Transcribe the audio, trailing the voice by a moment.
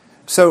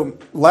So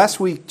last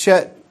week,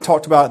 Chet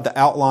talked about the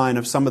outline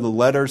of some of the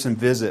letters and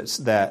visits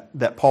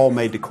that Paul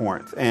made to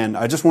Corinth. And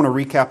I just want to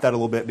recap that a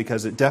little bit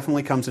because it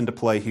definitely comes into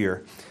play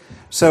here.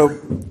 So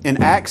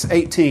in Acts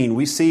 18,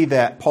 we see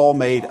that Paul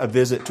made a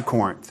visit to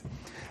Corinth.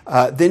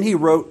 Then he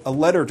wrote a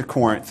letter to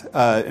Corinth,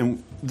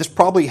 and this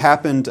probably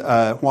happened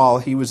while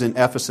he was in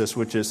Ephesus,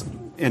 which is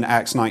in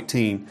Acts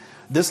 19.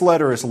 This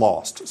letter is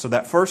lost. So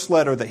that first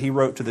letter that he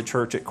wrote to the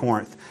church at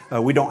Corinth,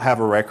 we don't have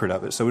a record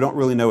of it, so we don't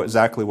really know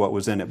exactly what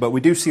was in it. But we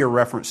do see a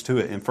reference to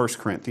it in 1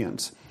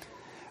 Corinthians.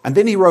 And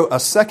then he wrote a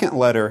second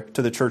letter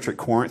to the church at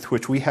Corinth,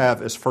 which we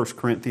have as 1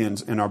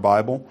 Corinthians in our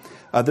Bible.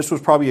 This was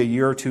probably a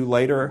year or two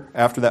later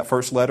after that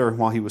first letter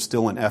while he was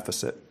still in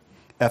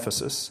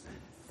Ephesus.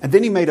 And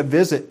then he made a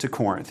visit to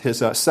Corinth,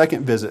 his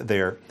second visit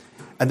there.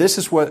 And this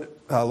is what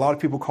a lot of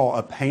people call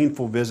a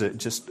painful visit,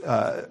 just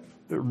a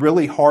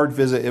really hard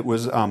visit. It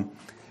was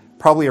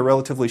probably a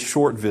relatively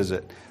short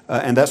visit.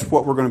 And that's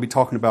what we're going to be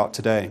talking about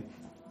today.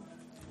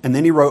 And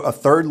then he wrote a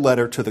third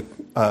letter to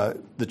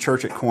the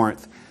church at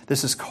Corinth.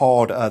 This is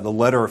called the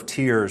Letter of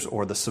Tears,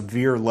 or the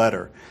Severe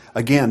Letter.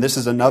 Again, this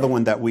is another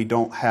one that we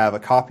don't have a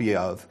copy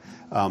of,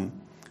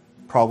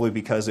 probably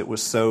because it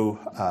was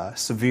so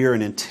severe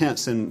and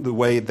intense in the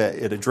way that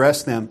it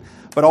addressed them,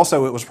 but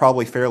also it was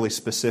probably fairly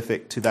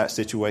specific to that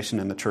situation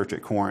in the church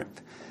at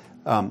Corinth.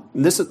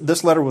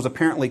 This letter was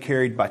apparently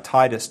carried by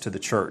Titus to the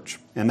church,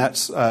 and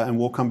and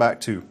we'll come back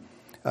to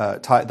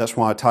that's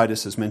why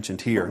Titus is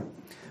mentioned here.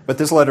 But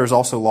this letter is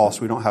also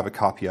lost. We don't have a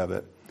copy of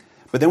it.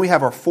 But then we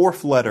have our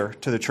fourth letter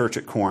to the church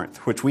at Corinth,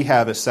 which we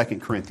have as 2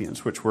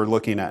 Corinthians, which we're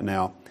looking at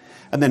now.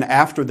 And then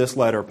after this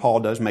letter, Paul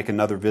does make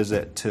another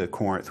visit to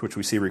Corinth, which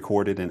we see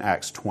recorded in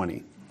Acts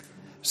 20.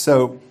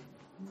 So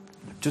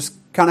just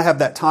kind of have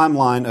that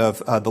timeline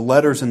of the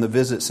letters and the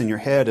visits in your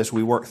head as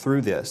we work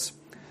through this.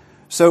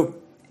 So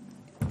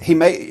at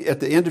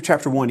the end of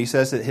chapter 1, he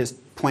says that his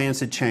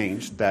plans had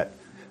changed, that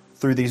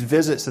through these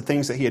visits, the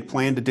things that he had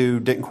planned to do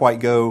didn't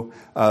quite go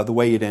the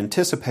way he'd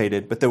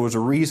anticipated, but there was a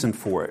reason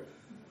for it.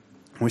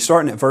 We're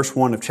starting at verse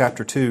 1 of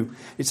chapter 2.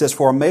 It says,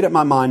 "For I made up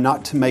my mind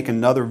not to make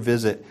another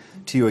visit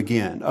to you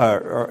again,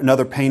 or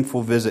another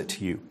painful visit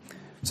to you."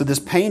 So this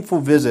painful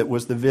visit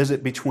was the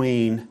visit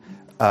between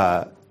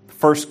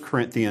 1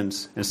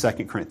 Corinthians and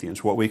 2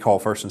 Corinthians, what we call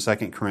 1 and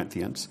 2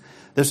 Corinthians.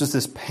 This is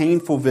this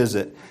painful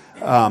visit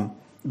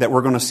that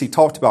we're going to see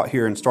talked about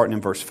here and starting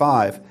in verse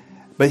 5.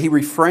 But he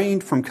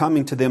refrained from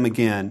coming to them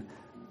again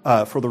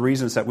for the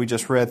reasons that we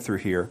just read through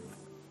here.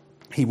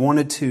 He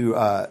wanted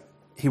to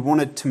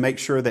make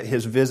sure that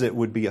his visit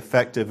would be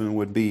effective and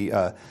would be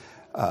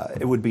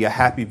it would be a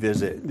happy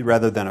visit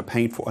rather than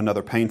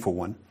another painful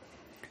one.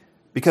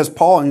 Because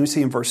Paul, and you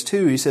see in verse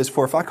 2, he says,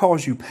 "For if I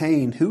cause you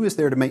pain, who is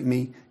there to make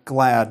me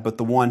glad but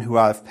the one who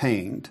I have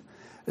pained?"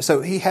 So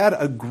he had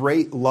a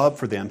great love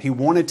for them. He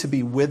wanted to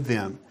be with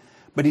them,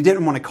 but he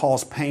didn't want to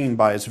cause pain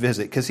by his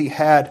visit because he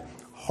had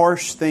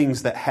harsh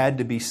things that had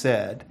to be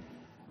said.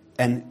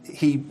 And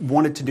he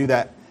wanted to do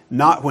that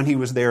not when he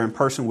was there in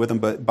person with them,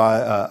 but by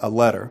a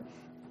letter.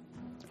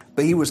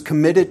 But he was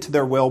committed to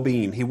their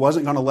well-being. He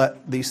wasn't going to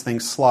let these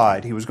things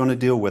slide. He was going to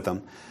deal with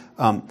them.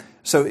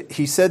 So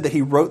he said that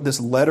he wrote this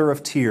letter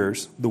of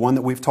tears, the one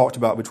that we've talked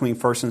about between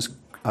 1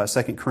 and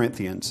 2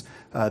 Corinthians,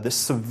 this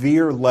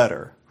severe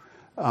letter.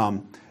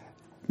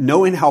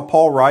 Knowing how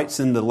Paul writes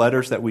in the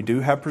letters that we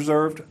do have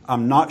preserved,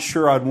 I'm not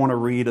sure I'd want to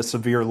read a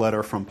severe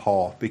letter from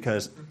Paul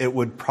because it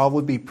would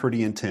probably be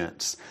pretty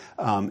intense.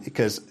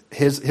 Because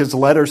his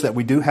letters that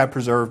we do have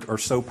preserved are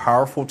so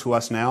powerful to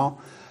us now.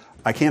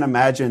 I can't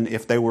imagine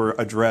if they were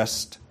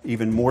addressed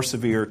even more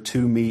severe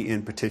to me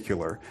in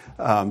particular.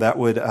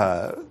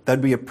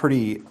 That'd be a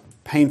pretty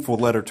painful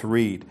letter to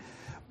read.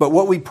 But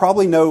what we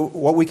probably know,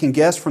 what we can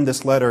guess from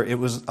this letter, it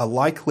was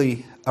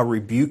likely a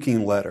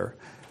rebuking letter,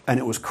 and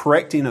it was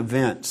correcting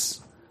events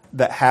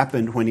that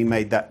happened when he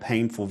made that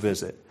painful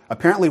visit.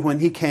 Apparently when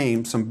he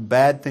came, some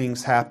bad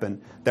things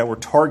happened that were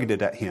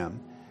targeted at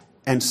him.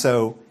 And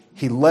so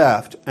he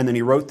left, and then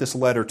he wrote this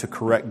letter to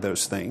correct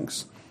those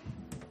things.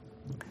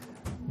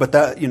 But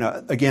that,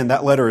 again,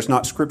 that letter is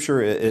not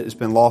Scripture. It has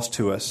been lost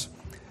to us.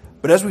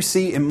 But as we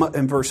see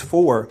in verse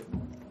 4,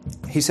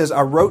 he says,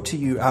 "I wrote to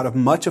you out of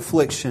much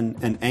affliction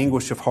and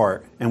anguish of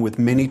heart and with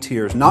many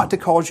tears, not to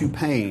cause you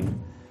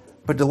pain,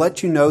 but to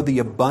let you know the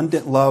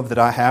abundant love that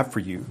I have for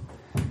you."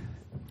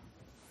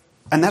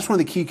 And that's one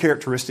of the key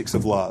characteristics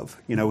of love.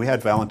 We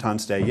had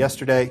Valentine's Day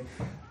yesterday.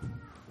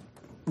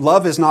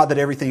 Love is not that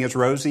everything is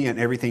rosy and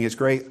everything is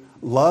great.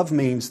 Love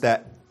means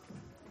that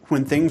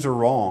when things are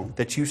wrong,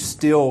 that you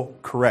still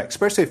correct.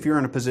 Especially if you're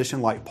in a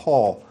position like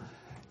Paul,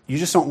 you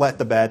just don't let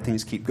the bad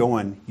things keep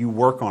going. You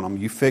work on them.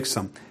 You fix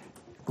them.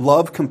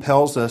 Love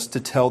compels us to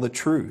tell the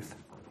truth.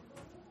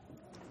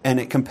 And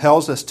it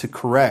compels us to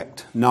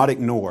correct, not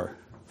ignore,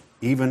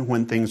 even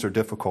when things are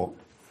difficult.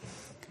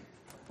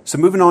 So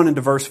moving on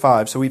into verse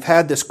 5. So we've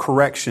had this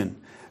correction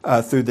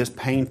through this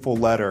painful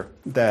letter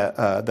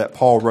that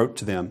Paul wrote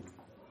to them.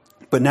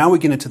 But now we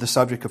get into the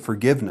subject of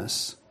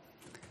forgiveness.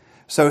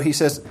 So he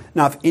says,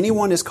 "Now if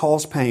anyone has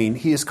caused pain,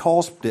 he has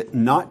caused it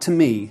not to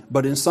me,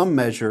 but in some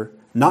measure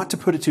not to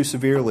put it too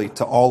severely,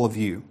 to all of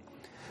you.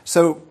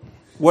 So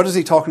what is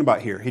he talking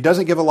about here? He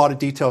doesn't give a lot of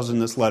details in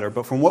this letter,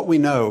 but from what we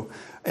know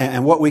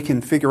and what we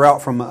can figure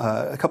out from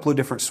a couple of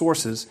different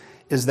sources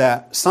is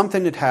that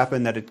something had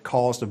happened that had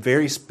caused a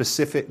very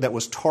specific, that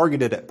was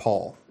targeted at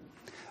Paul.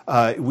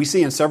 We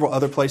see in several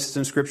other places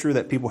in Scripture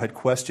that people had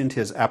questioned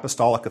his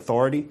apostolic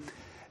authority.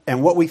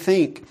 And what we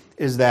think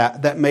is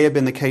that that may have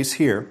been the case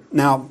here.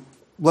 Now,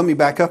 let me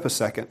back up a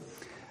second.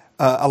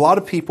 A lot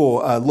of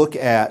people look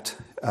at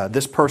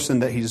this person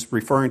that he's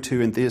referring to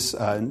in this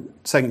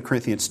 2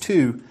 Corinthians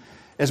 2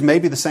 as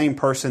maybe the same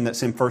person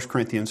that's in 1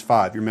 Corinthians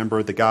 5. You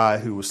remember the guy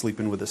who was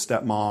sleeping with his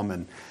stepmom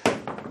and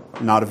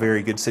not a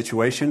very good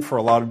situation for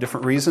a lot of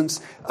different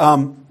reasons.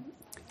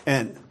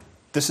 And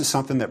this is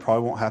something that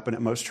probably won't happen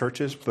at most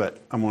churches, but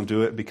I'm going to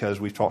do it because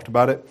we've talked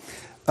about it.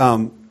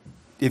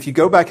 If you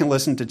go back and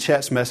listen to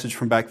Chet's message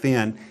from back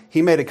then,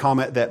 he made a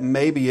comment that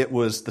maybe it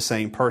was the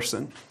same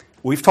person.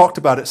 We've talked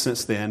about it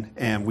since then,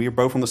 and we are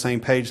both on the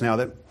same page now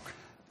that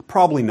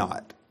probably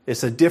not.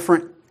 It's a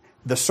different,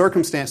 the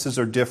circumstances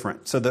are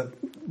different. So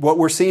what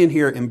we're seeing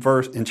here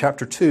in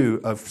chapter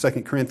 2 of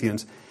 2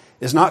 Corinthians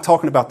is not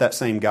talking about that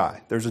same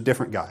guy. There's a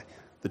different guy.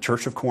 The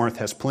Church of Corinth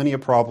has plenty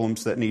of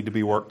problems that need to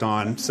be worked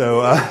on,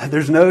 so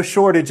there's no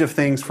shortage of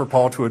things for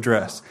Paul to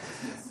address.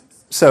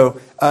 So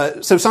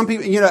some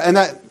people, and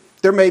that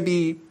there may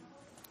be,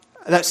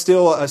 that's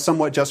still a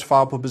somewhat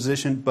justifiable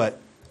position, but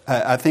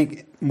I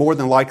think more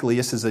than likely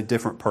this is a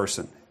different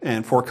person,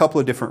 and for a couple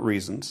of different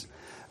reasons.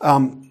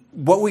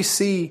 What we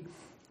see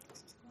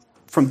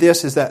from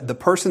this is that the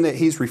person that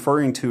he's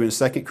referring to in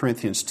 2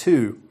 Corinthians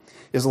 2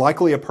 is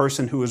likely a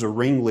person who is a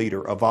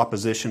ringleader of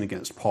opposition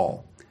against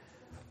Paul.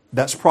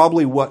 That's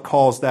probably what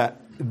caused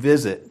that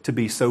visit to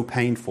be so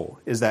painful,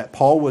 is that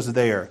Paul was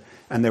there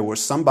and there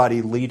was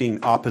somebody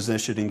leading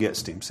opposition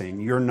against him, saying,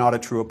 you're not a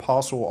true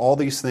apostle, all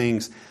these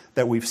things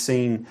that we've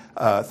seen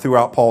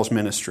throughout Paul's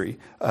ministry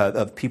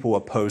of people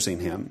opposing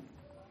him.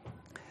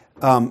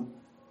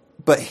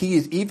 But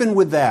even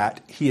with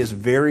that, he is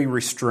very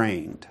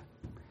restrained.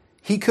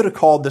 He could have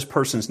called this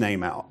person's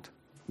name out,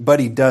 but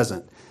he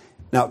doesn't.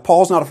 Now,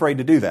 Paul's not afraid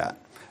to do that.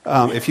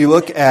 If you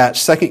look at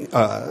 2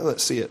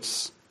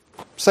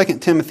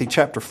 Timothy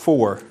chapter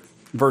 4,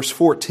 verse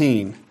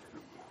 14,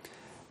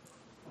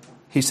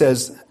 he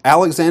says,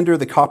 Alexander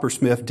the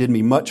coppersmith did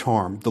me much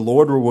harm. The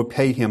Lord will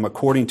repay him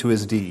according to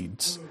his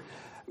deeds.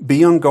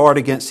 Be on guard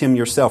against him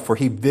yourself, for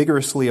he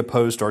vigorously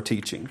opposed our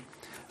teaching.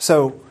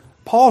 So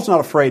Paul's not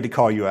afraid to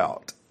call you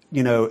out.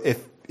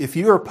 If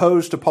you're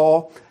opposed to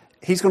Paul,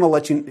 he's going to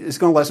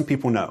let some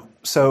people know.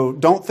 So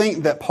don't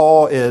think that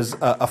Paul is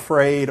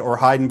afraid or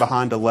hiding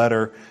behind a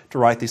letter to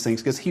write these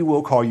things, because he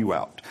will call you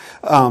out.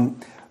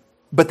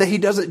 But that he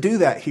doesn't do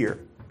that here.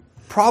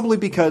 Probably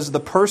because the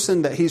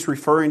person that he's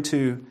referring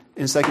to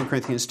in 2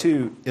 Corinthians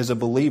 2 is a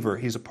believer.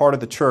 He's a part of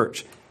the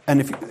church.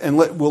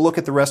 We'll look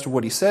at the rest of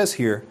what he says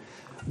here.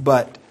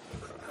 But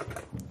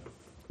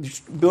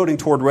building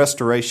toward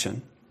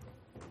restoration.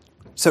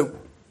 So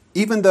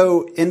even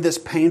though in this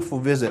painful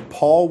visit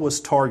Paul was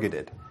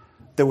targeted,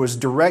 there was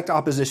direct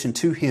opposition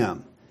to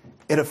him,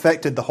 it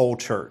affected the whole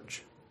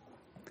church.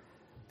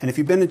 And if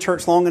you've been in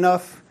church long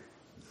enough,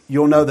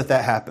 you'll know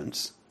that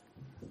happens.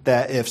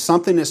 That if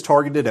something is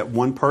targeted at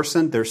one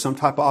person, there's some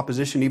type of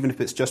opposition, even if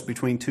it's just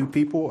between two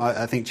people.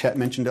 I think Chet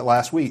mentioned it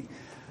last week,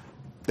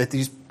 that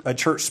a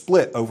church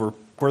split over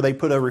where they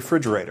put a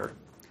refrigerator.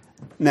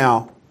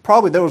 Now,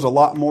 probably there was a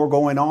lot more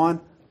going on,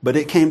 but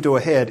it came to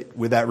a head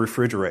with that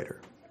refrigerator.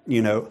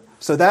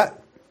 So that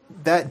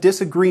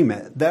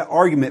disagreement, that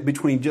argument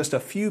between just a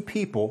few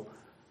people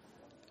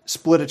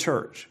split a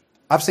church.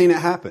 I've seen it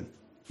happen,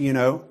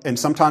 and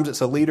sometimes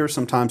it's a leader,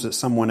 sometimes it's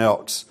someone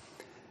else.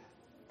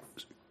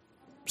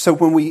 So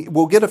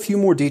we'll get a few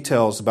more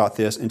details about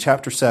this in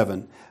chapter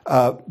 7,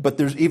 but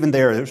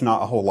there's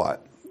not a whole lot.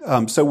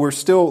 So we're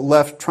still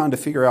left trying to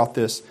figure out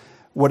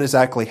what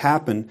exactly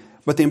happened.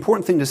 But the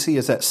important thing to see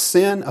is that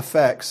sin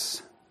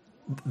affects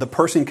the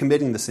person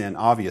committing the sin,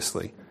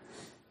 obviously.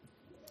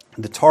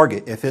 The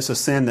target, if it's a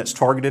sin that's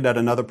targeted at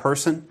another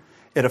person,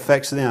 it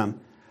affects them.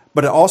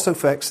 But it also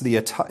affects the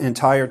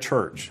entire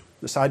church.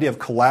 This idea of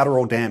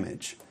collateral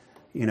damage.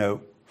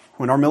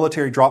 When our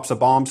military drops a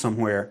bomb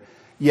somewhere,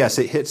 yes,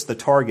 it hits the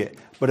target,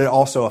 but it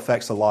also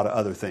affects a lot of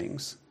other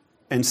things.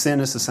 And sin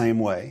is the same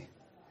way.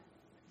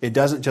 It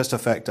doesn't just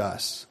affect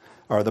us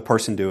or the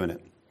person doing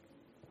it.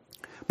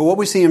 But what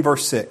we see in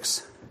verse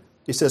 6,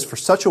 it says, for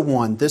such a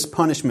one, this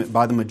punishment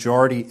by the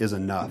majority is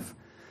enough.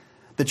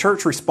 The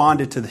church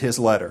responded to his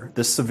letter,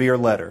 this severe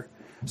letter.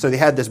 So they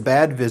had this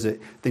bad visit,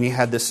 then he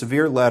had this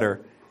severe letter,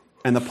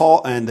 and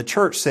the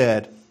church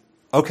said,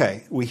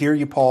 okay, we hear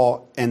you,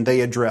 Paul, and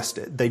they addressed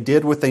it. They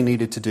did what they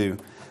needed to do.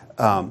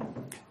 And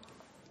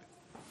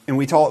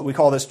we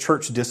call this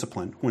church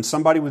discipline. When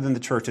somebody within the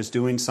church is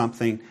doing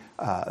something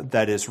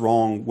that is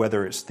wrong,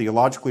 whether it's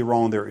theologically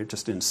wrong, they're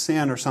just in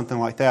sin or something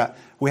like that,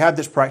 we have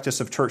this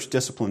practice of church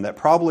discipline that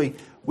probably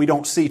we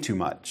don't see too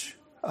much,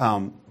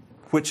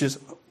 which is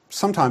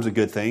sometimes a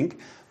good thing,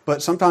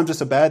 but sometimes it's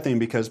a bad thing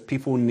because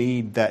people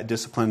need that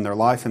discipline in their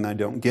life and they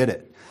don't get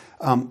it.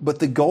 But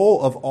the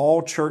goal of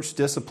all church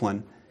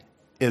discipline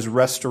is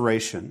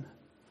restoration,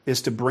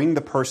 is to bring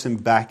the person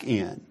back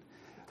in,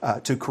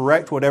 to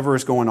correct whatever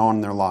is going on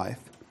in their life.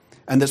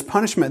 And this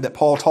punishment that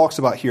Paul talks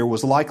about here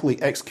was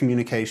likely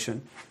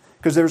excommunication,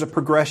 because there's a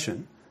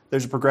progression.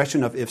 There's a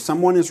progression of if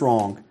someone is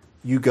wrong,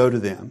 you go to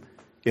them.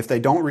 If they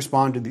don't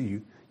respond to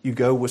you, you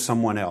go with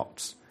someone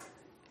else.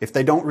 If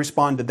they don't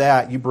respond to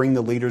that, you bring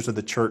the leaders of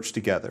the church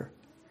together.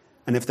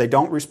 And if they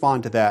don't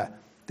respond to that,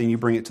 then you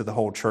bring it to the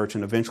whole church,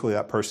 and eventually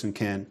that person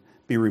can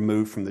be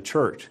removed from the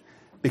church.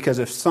 Because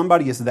if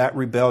somebody is that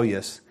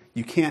rebellious,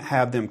 you can't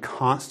have them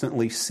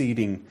constantly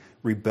seeding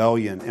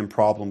rebellion and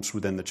problems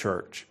within the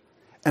church.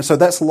 And so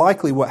that's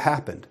likely what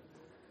happened.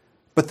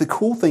 But the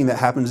cool thing that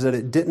happened is that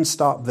it didn't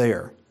stop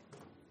there.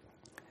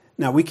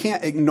 Now, we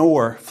can't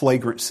ignore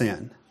flagrant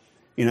sin.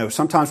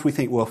 Sometimes we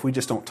think, well, if we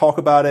just don't talk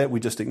about it, we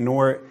just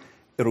ignore it,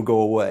 it'll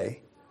go away.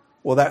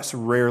 Well, that's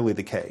rarely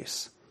the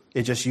case.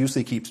 It just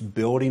usually keeps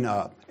building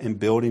up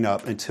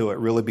until it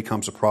really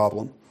becomes a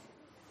problem.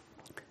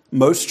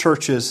 Most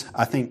churches,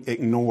 I think,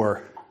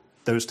 ignore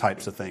those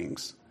types of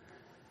things.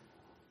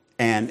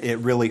 And it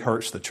really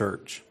hurts the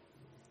church.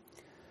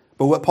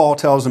 But what Paul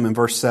tells them in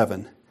verse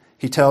 7,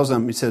 he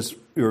says,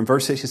 in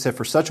verse 6, he said,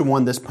 "For such a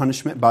one, this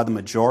punishment by the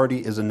majority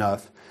is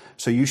enough.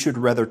 So you should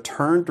rather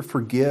turn to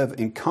forgive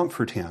and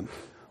comfort him,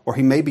 or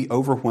he may be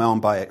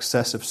overwhelmed by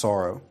excessive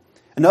sorrow."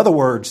 In other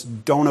words,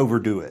 don't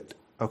overdo it,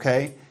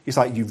 okay? He's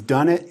like, you've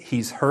done it.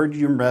 He's heard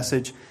your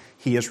message.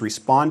 He has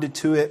responded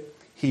to it.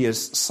 He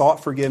has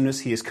sought forgiveness.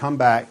 He has come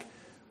back.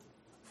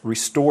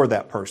 Restore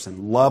that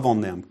person. Love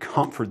on them.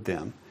 Comfort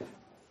them.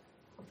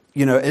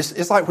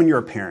 It's like when you're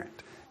a parent.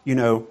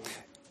 You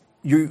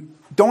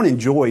don't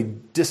enjoy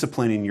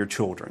disciplining your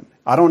children.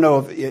 I don't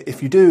know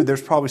if you do,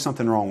 there's probably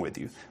something wrong with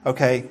you,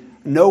 okay?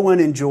 No one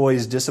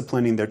enjoys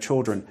disciplining their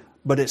children,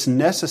 but it's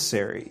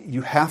necessary.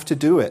 You have to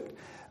do it.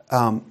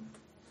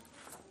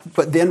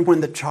 But then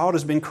when the child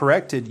has been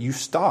corrected, you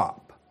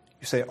stop.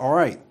 You say, all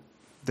right,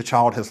 the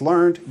child has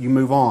learned, you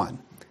move on.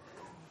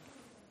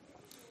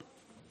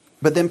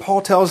 But then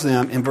Paul tells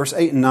them in verse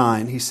 8 and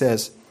 9, he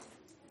says,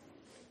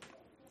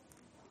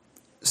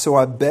 "So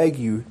I beg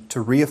you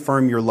to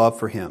reaffirm your love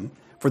for him.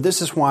 For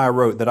this is why I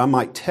wrote, that I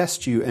might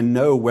test you and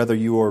know whether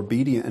you are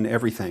obedient in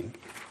everything."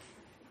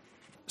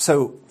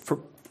 So for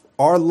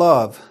our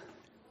love,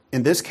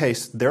 in this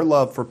case, their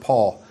love for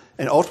Paul,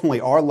 and ultimately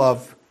our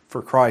love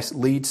for Christ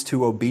leads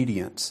to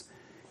obedience,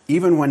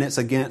 even when it's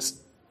against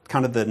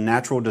kind of the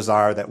natural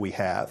desire that we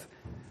have.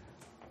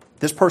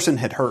 This person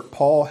had hurt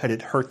Paul, had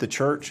hurt the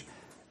church,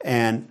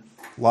 and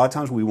a lot of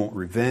times we want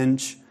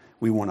revenge.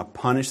 We want to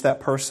punish that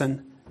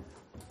person.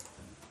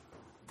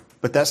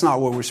 But that's not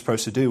what we're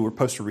supposed to do. We're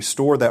supposed to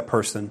restore that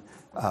person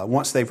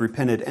once they've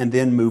repented and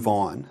then move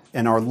on.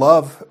 And our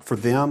love for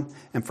them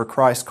and for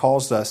Christ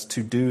calls us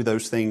to do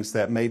those things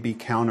that may be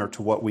counter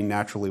to what we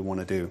naturally want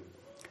to do.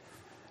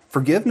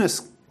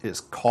 Forgiveness is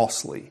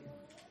costly.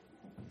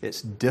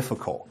 It's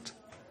difficult.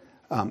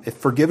 If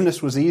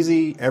forgiveness was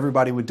easy,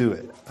 everybody would do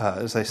it,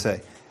 as they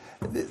say.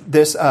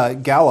 This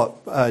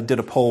Gallup did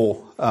a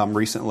poll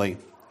recently,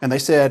 and they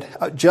said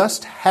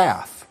just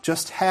half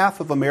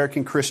of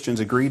American Christians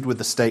agreed with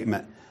the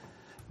statement,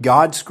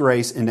 "God's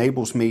grace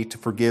enables me to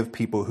forgive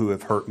people who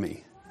have hurt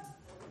me."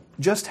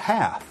 Just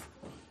half.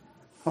 I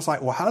was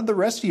like, well, how did the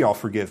rest of y'all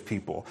forgive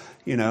people?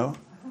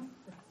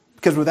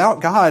 Because without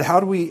God, how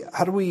do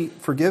we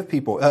forgive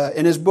people?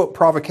 In his book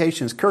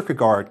Provocations,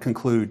 Kierkegaard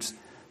concludes,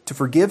 "To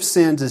forgive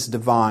sins is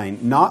divine,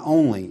 not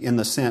only in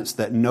the sense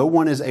that no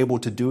one is able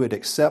to do it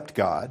except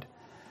God,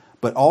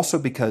 but also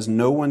because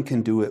no one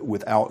can do it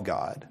without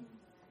God."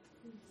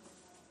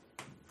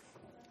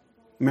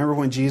 Remember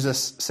when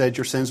Jesus said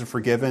your sins are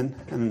forgiven?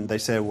 And they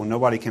said, well,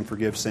 nobody can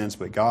forgive sins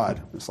but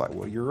God. It's like,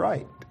 well, you're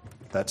right.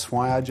 That's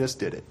why I just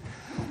did it.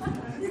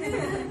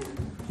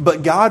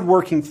 But God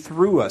working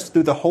through us,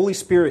 through the Holy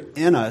Spirit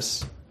in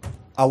us,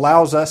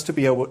 allows us to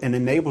be able and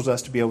enables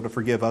us to be able to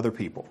forgive other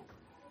people.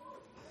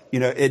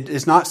 It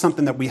is not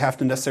something that we have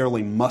to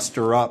necessarily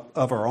muster up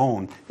of our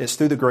own. It's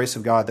through the grace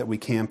of God that we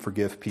can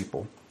forgive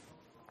people.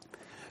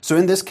 So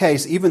in this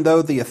case, even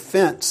though the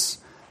offense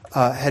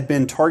had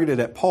been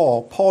targeted at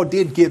Paul, Paul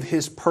did give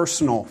his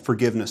personal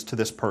forgiveness to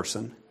this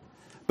person.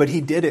 But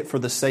he did it for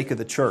the sake of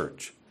the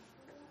church.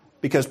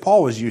 Because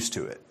Paul was used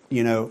to it.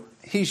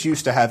 He's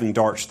used to having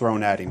darts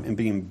thrown at him and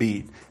being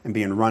beat and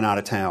being run out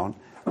of town.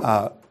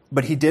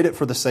 But he did it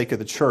for the sake of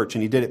the church,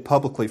 and he did it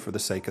publicly for the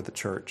sake of the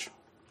church.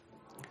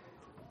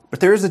 But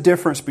there is a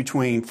difference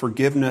between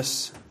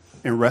forgiveness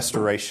and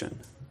restoration.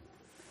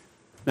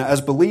 Now,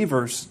 as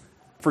believers,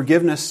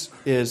 forgiveness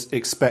is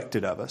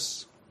expected of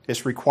us.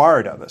 It's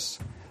required of us.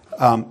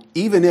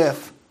 Even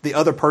if the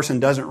other person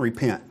doesn't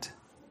repent.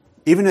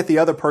 Even if the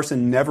other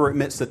person never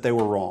admits that they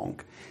were wrong.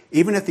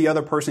 Even if the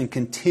other person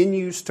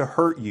continues to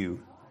hurt you,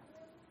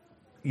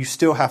 you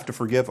still have to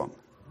forgive them.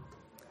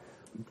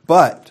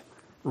 But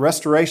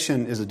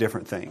restoration is a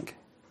different thing.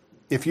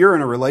 If you're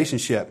in a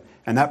relationship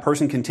and that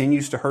person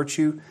continues to hurt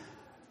you,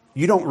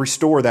 you don't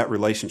restore that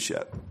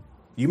relationship.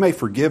 You may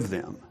forgive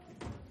them,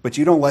 but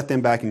you don't let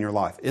them back in your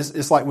life.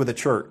 It's like with a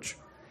church.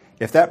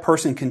 If that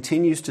person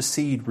continues to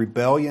seed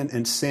rebellion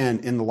and sin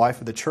in the life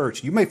of the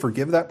church, you may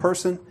forgive that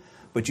person,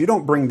 but you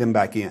don't bring them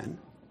back in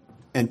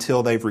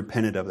until they've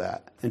repented of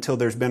that, until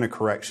there's been a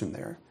correction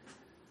there.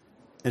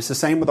 It's the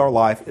same with our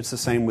life. It's the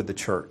same with the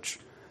church.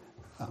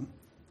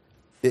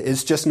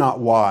 It's just not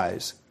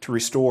wise to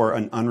restore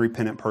an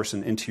unrepentant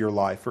person into your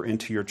life or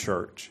into your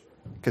church,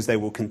 because they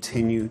will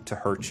continue to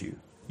hurt you.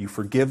 You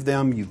forgive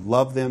them, you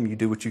love them, you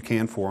do what you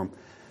can for them,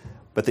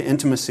 but the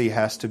intimacy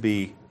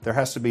there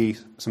has to be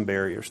some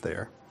barriers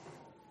there.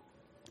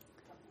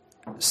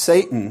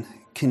 Satan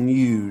can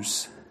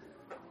use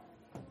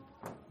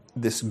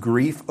this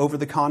grief over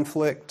the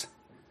conflict,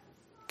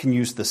 can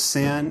use the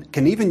sin,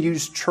 can even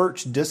use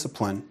church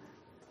discipline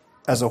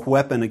as a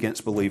weapon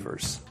against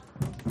believers.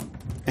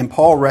 And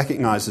Paul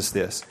recognizes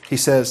this. He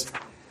says,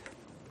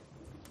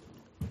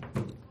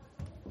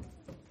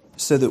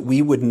 so that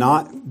we would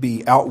not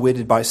be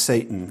outwitted by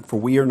Satan, for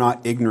we are not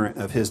ignorant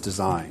of his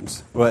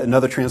designs. Well, in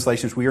other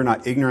translations, we are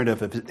not ignorant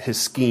of his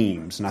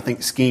schemes. And I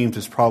think schemes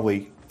is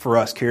probably, for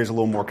us, carries a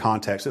little more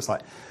context. It's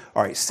like,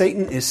 all right,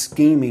 Satan is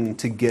scheming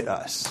to get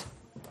us.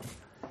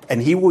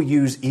 And he will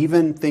use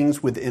even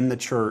things within the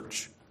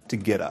church to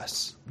get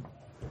us.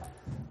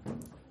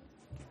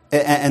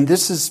 And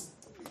this is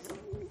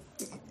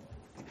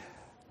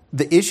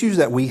the issues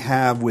that we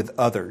have with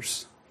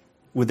others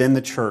within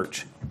the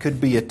church could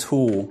be a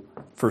tool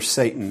for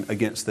Satan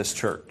against this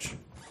church.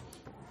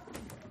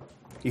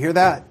 You hear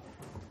that?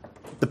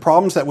 The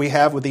problems that we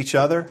have with each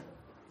other,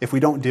 if we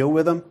don't deal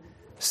with them,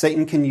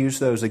 Satan can use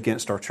those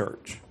against our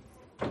church.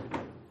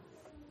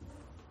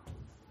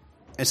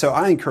 And so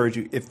I encourage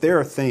you, if there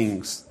are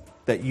things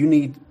that you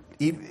need,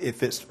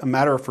 if it's a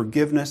matter of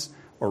forgiveness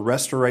or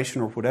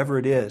restoration or whatever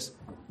it is,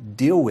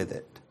 deal with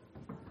it.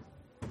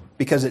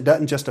 Because it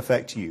doesn't just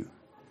affect you.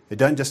 It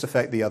doesn't just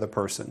affect the other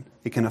person.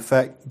 It can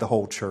affect the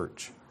whole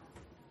church.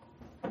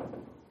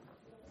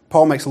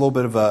 Paul makes a little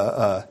bit of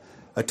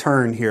a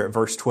turn here at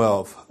verse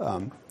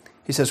 12.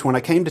 He says, when I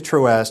came to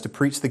Troas to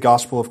preach the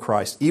gospel of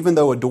Christ, even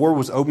though a door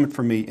was opened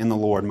for me in the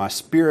Lord, my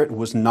spirit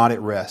was not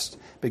at rest,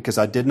 because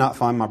I did not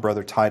find my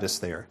brother Titus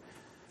there.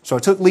 So I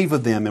took leave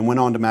of them and went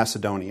on to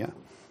Macedonia.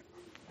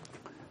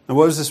 Now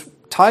what was this?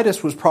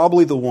 Titus was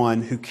probably the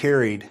one who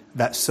carried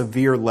that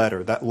severe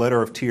letter, that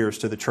letter of tears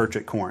to the church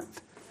at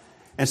Corinth.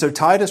 And so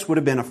Titus would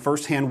have been a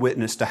first-hand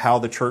witness to how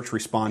the church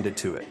responded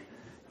to it.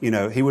 You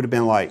know, he would have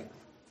been like,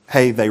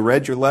 hey, they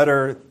read your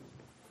letter,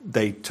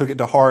 they took it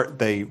to heart,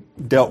 they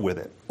dealt with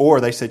it.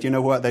 Or they said, you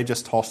know what, they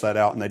just tossed that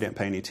out and they didn't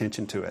pay any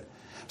attention to it.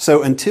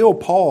 So until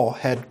Paul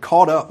had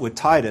caught up with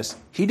Titus,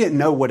 he didn't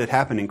know what had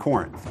happened in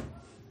Corinth.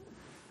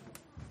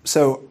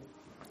 So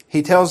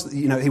he tells,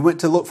 he went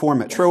to look for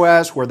him at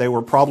Troas, where they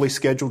were probably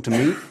scheduled to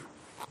meet.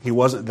 He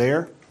wasn't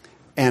there.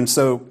 And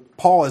so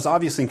Paul is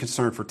obviously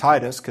concerned for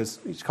Titus, because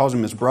he calls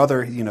him his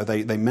brother.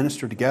 They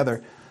minister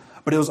together.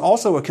 But it was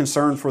also a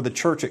concern for the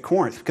church at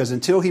Corinth, because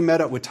until he met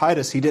up with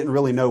Titus, he didn't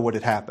really know what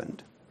had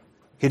happened.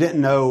 He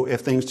didn't know if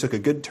things took a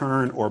good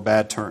turn or a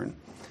bad turn.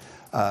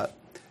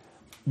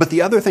 But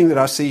the other thing that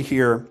I see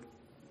here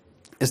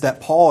is that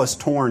Paul is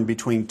torn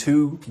between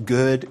two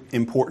good,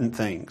 important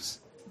things.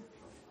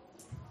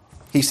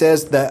 He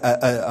says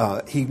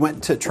that he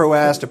went to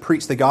Troas to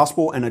preach the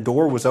gospel, and a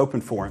door was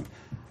opened for him.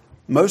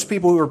 Most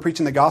people who are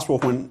preaching the gospel,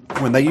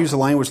 when they use the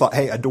language like,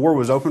 hey, a door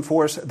was open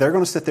for us, they're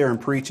going to sit there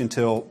and preach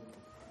until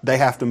they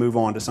have to move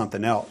on to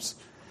something else.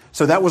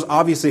 So that was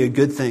obviously a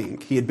good thing.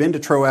 He had been to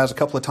Troas a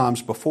couple of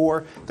times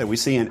before, that we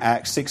see in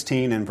Acts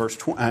 16 and verse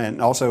 20,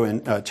 and also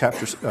in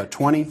chapter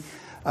 20.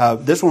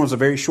 This one was a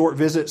very short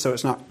visit, so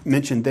it's not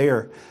mentioned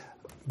there.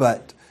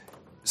 But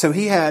so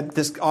he had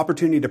this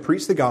opportunity to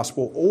preach the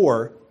gospel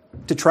or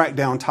to track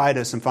down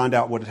Titus and find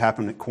out what had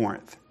happened at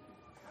Corinth.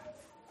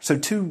 So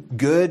two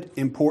good,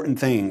 important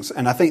things.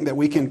 And I think that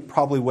we can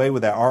probably weigh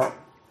with that.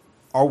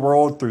 Our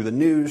world, through the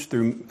news,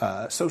 through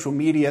social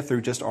media,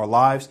 through just our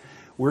lives,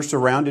 we're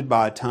surrounded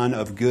by a ton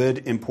of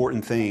good,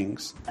 important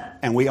things.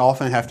 And we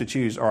often have to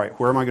choose, all right,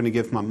 where am I going to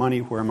give my money?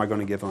 Where am I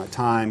going to give my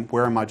time?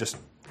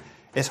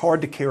 It's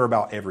hard to care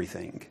about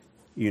everything,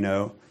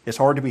 It's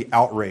hard to be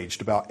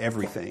outraged about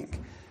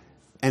everything.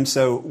 And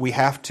so we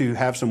have to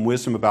have some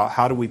wisdom about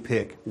how do we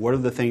pick what are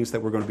the things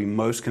that we're going to be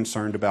most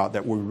concerned about,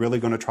 that we're really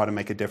going to try to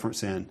make a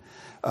difference in.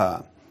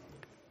 And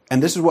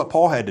this is what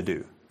Paul had to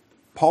do.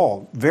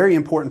 Paul, very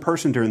important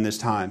person during this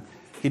time.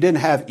 He didn't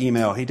have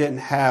email. He didn't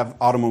have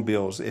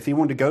automobiles. If he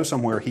wanted to go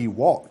somewhere, he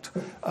walked.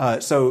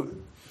 So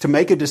to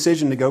make a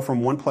decision to go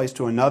from one place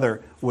to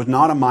another was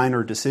not a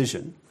minor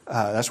decision.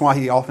 That's why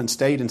he often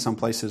stayed in some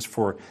places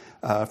for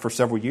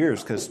several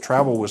years, because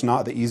travel was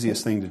not the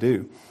easiest thing to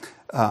do.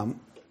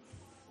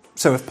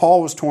 So if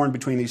Paul was torn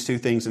between these two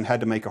things and had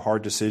to make a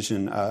hard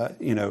decision,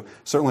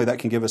 certainly that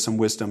can give us some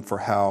wisdom for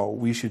how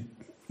we should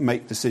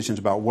make decisions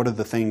about what are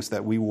the things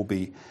that we will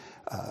be,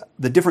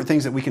 the different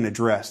things that we can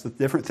address, the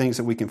different things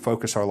that we can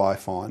focus our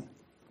life on.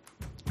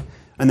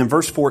 And then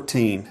verse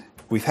 14,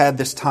 we've had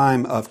this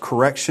time of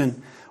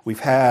correction. We've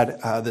had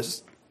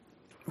this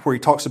where he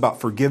talks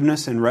about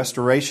forgiveness and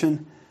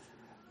restoration.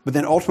 But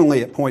then ultimately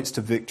it points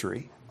to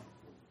victory.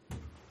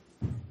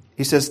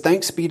 He says,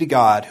 "Thanks be to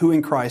God, who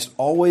in Christ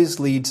always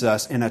leads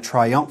us in a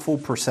triumphal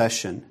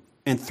procession,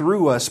 and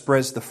through us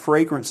spreads the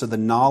fragrance of the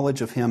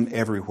knowledge of Him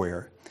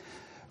everywhere."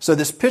 So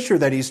this picture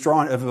that he's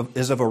drawn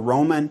is of a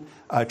Roman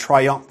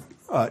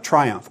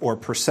triumph or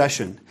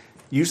procession.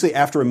 Usually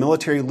after a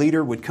military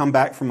leader would come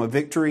back from a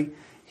victory,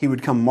 he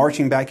would come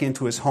marching back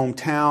into his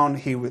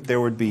hometown. There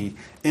would be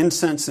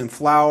incense and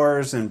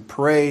flowers and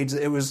parades.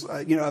 It was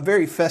a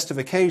very festive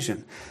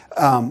occasion.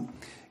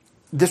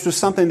 This was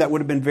something that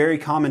would have been very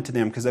common to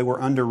them because they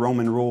were under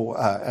Roman rule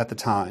at the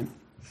time.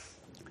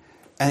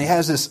 And he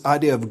has this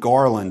idea of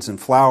garlands and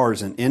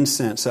flowers and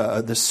incense,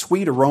 the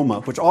sweet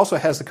aroma, which also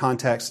has the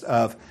context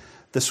of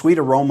the sweet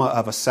aroma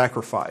of a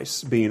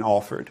sacrifice being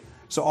offered.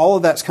 So all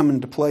of that's coming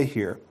into play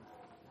here.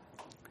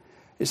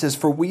 It says,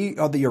 "For we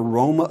are the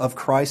aroma of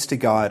Christ to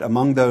God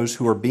among those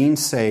who are being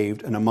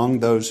saved and among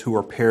those who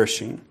are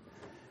perishing.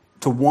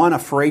 To one a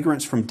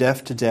fragrance from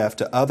death to death,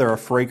 to other a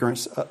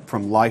fragrance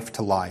from life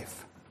to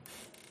life."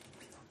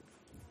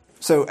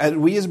 So as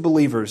we as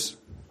believers,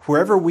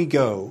 wherever we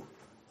go,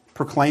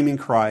 proclaiming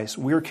Christ,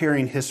 we're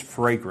carrying His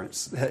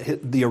fragrance,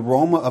 the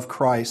aroma of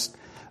Christ,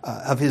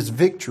 of His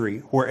victory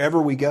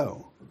wherever we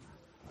go.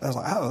 I was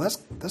like, oh,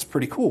 that's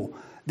pretty cool.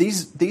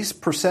 These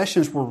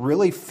processions were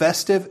really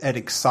festive and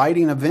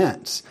exciting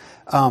events,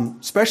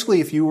 especially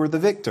if you were the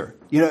victor.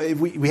 If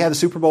we had the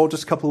Super Bowl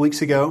just a couple of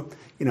weeks ago.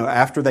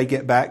 After they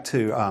get back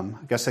to, I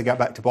guess they got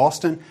back to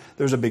Boston,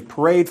 there's a big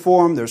parade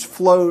for them. There's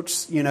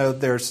floats.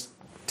 There's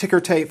ticker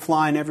tape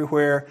flying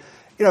everywhere.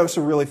 It's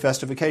a really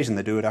festive occasion.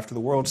 They do it after the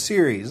World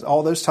Series,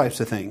 all those types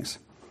of things.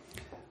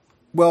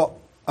 Well,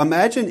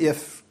 imagine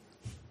if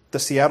the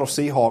Seattle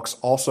Seahawks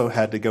also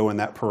had to go in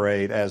that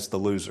parade as the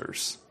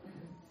losers.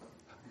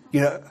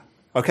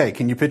 Okay,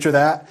 can you picture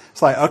that?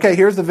 It's like, okay,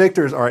 here's the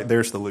victors. All right,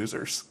 there's the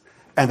losers.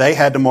 And they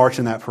had to march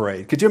in that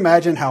parade. Could you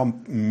imagine how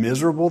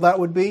miserable that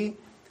would be?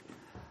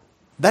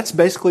 That's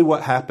basically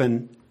what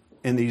happened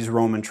in these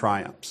Roman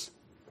triumphs.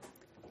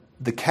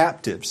 The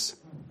captives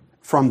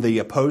from the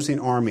opposing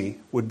army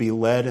would be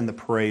led in the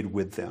parade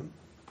with them,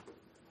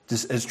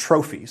 just as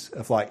trophies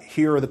of like,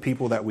 here are the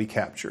people that we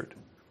captured.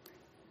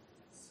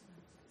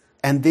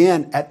 And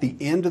then at the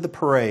end of the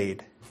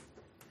parade,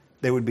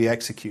 they would be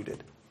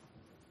executed.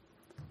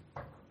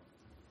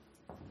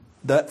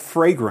 That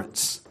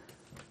fragrance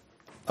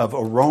of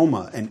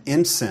aroma and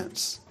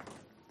incense,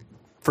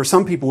 for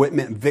some people it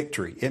meant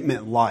victory, it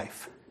meant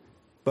life.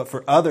 But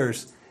for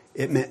others,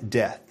 it meant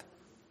death.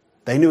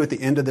 They knew at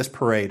the end of this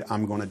parade,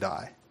 I'm going to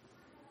die.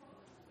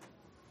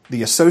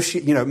 The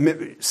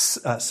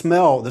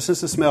smell, the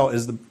sense of smell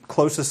is the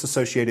closest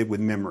associated with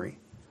memory.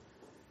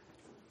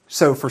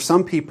 So for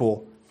some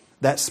people,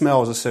 that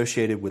smell is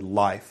associated with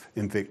life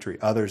and victory.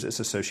 Others, it's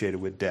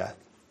associated with death.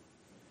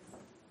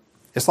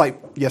 It's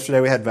like yesterday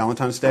we had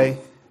Valentine's Day.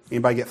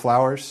 Anybody get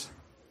flowers?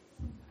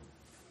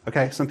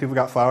 Okay, some people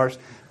got flowers.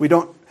 We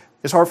don't.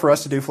 It's hard for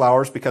us to do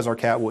flowers because our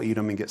cat will eat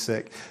them and get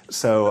sick.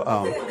 So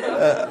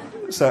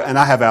and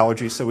I have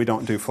allergies, so we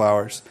don't do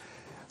flowers.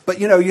 But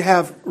you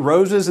have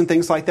roses and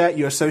things like that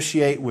you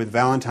associate with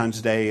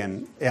Valentine's Day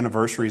and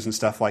anniversaries and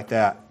stuff like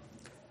that.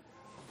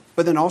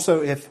 But then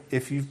also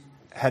if you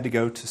had to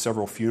go to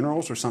several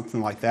funerals or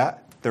something like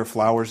that, there are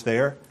flowers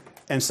there.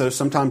 And so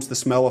sometimes the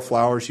smell of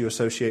flowers you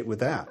associate with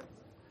that.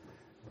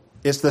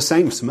 It's the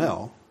same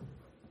smell,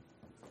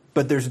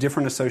 but there's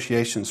different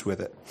associations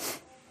with it.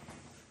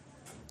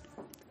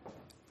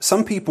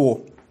 Some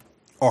people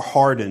are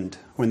hardened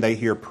when they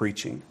hear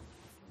preaching.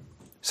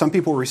 Some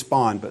people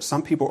respond, but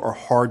some people are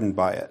hardened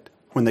by it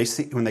when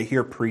they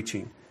hear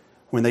preaching,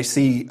 when they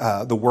see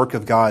the work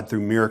of God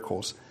through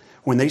miracles,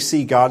 when they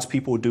see God's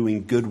people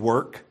doing good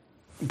work.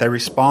 They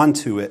respond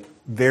to it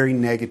very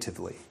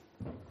negatively.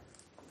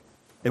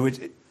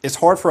 It's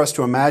hard for us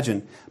to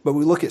imagine, but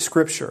we look at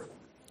Scripture.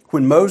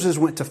 When Moses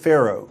went to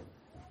Pharaoh,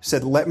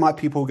 said, "Let my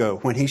people go,"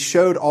 when he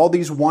showed all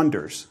these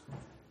wonders,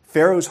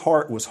 Pharaoh's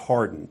heart was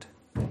hardened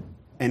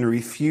and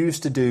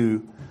refused to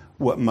do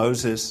what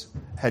Moses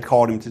had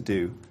called him to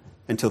do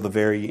until the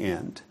very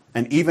end.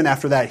 And even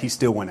after that, he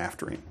still went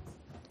after him.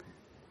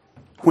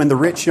 When the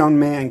rich young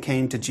man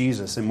came to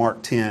Jesus in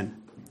Mark 10,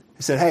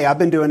 he said, "Hey, I've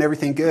been doing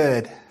everything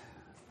good.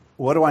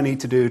 What do I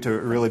need to do to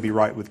really be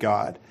right with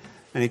God?"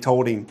 And he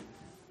told him,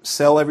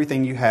 "Sell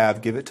everything you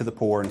have, give it to the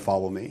poor, and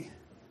follow me."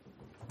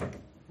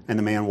 And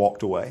the man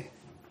walked away.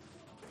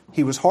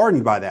 He was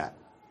hardened by that.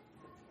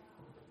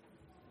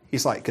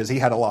 He's like, because he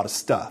had a lot of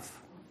stuff,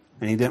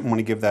 and he didn't want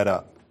to give that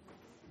up.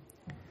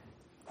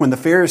 When the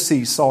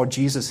Pharisees saw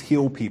Jesus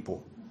heal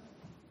people,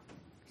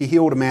 he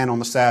healed a man on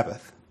the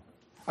Sabbath.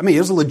 I mean, it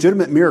was a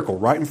legitimate miracle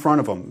right in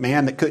front of them.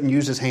 Man that couldn't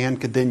use his hand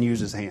could then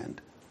use his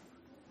hand.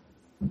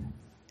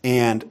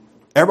 And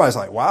everybody's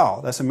like,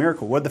 wow, that's a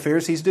miracle. What did the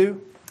Pharisees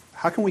do?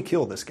 How can we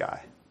kill this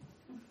guy?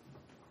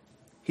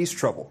 He's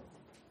trouble.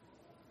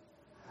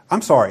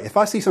 I'm sorry, if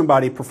I see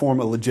somebody perform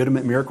a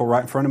legitimate miracle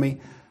right in front of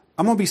me,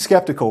 I'm going to be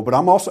skeptical, but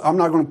I'm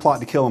not going to plot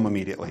to kill him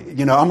immediately.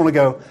 I'm going to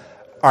go,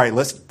 all right,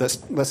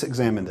 let's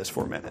examine this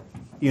for a minute.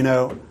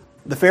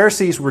 The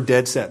Pharisees were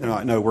dead set. They're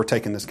like, no, we're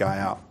taking this guy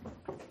out.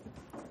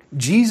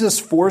 Jesus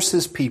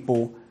forces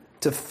people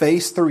to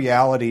face the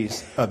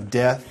realities of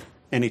death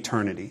and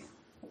eternity.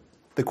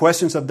 The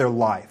questions of their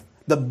life,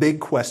 the big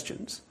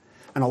questions.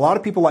 And a lot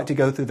of people like to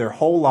go through their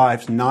whole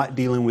lives not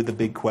dealing with the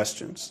big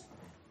questions.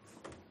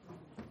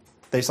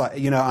 They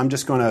say, I'm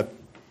just going to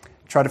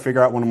try to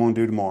figure out what I'm going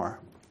to do tomorrow.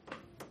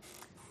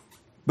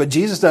 But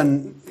Jesus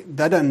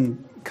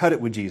doesn't cut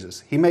it with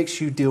Jesus. He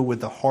makes you deal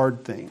with the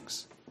hard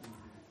things.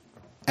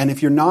 And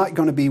if you're not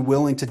going to be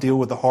willing to deal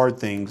with the hard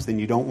things, then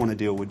you don't want to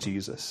deal with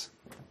Jesus.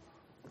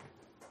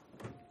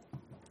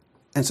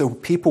 And so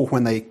people,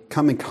 when they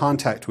come in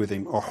contact with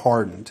Him, are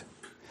hardened.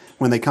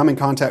 When they come in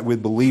contact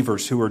with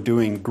believers who are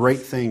doing great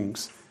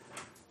things,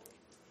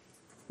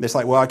 it's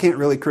like, well, I can't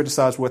really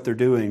criticize what they're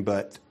doing,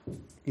 but,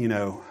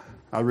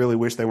 I really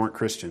wish they weren't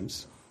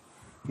Christians.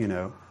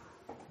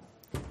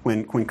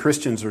 When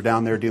Christians are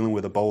down there dealing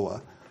with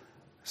Ebola,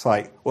 it's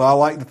like, well, I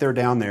like that they're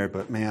down there,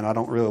 but man, I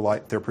don't really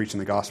like they're preaching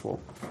the gospel.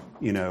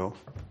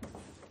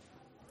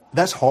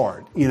 That's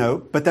hard,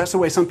 but that's the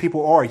way some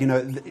people are.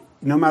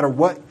 No matter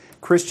what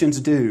Christians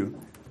do,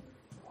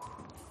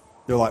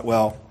 they're like,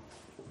 well,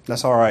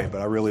 that's all right,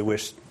 but I really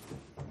wish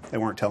they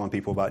weren't telling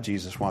people about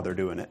Jesus while they're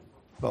doing it.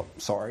 Well,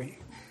 sorry.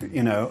 They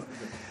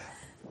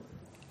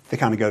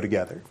kind of go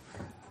together.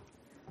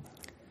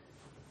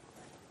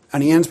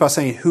 And he ends by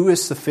saying, who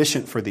is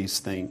sufficient for these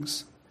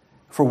things?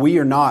 For we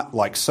are not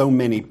like so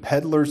many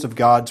peddlers of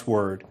God's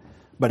word,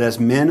 but as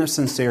men of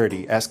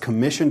sincerity, as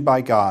commissioned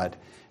by God,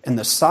 in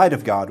the sight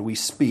of God we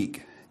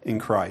speak in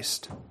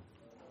Christ.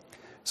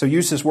 So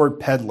use this word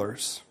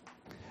peddlers.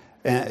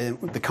 And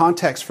the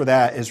context for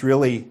that is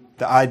really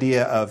the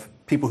idea of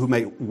people who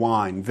make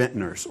wine,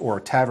 vintners or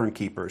tavern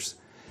keepers.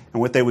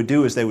 And what they would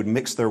do is they would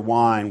mix their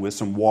wine with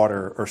some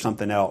water or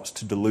something else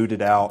to dilute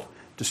it out,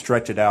 to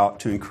stretch it out,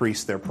 to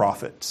increase their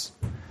profits.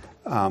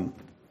 And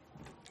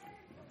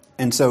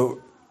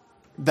so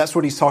that's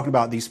what he's talking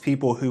about, these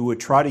people who would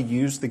try to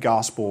use the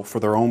gospel for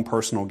their own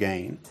personal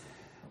gain.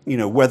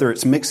 Whether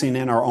it's mixing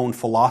in our own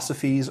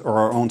philosophies or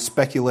our own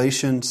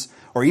speculations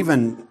or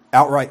even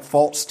outright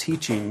false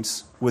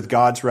teachings with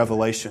God's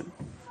revelation.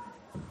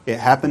 It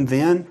happened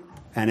then,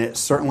 and it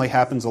certainly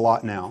happens a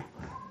lot now,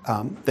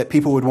 that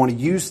people would want to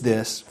use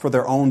this for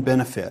their own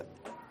benefit.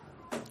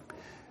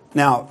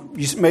 Now,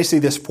 you may see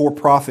this poor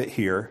prophet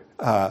here,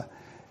 trying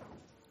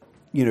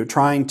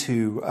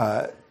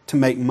to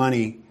make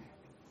money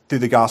through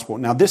the gospel.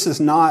 Now, this is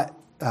not,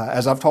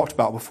 as I've talked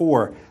about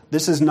before,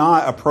 this is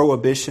not a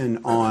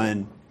prohibition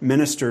on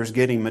ministers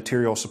getting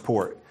material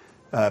support.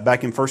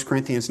 Back in 1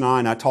 Corinthians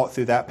 9, I talked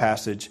through that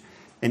passage,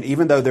 and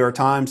even though there are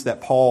times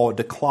that Paul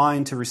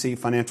declined to receive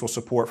financial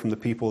support from the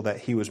people that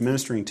he was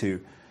ministering to,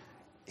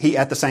 he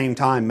at the same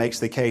time makes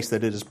the case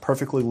that it is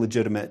perfectly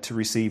legitimate to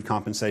receive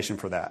compensation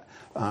for that.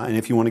 And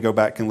if you want to go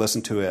back and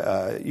listen to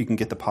it, you can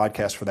get the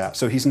podcast for that.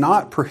 So he's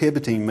not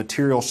prohibiting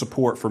material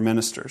support for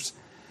ministers.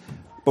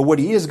 But what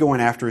he is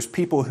going after is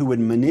people who would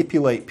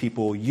manipulate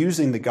people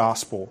using the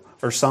gospel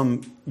or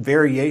some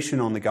variation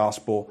on the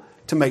gospel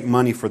to make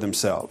money for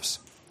themselves.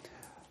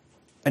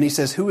 And he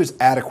says, who is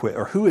adequate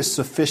or who is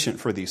sufficient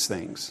for these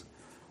things?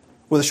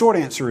 Well, the short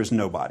answer is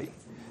nobody.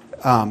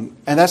 And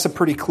that's a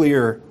pretty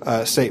clear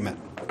statement.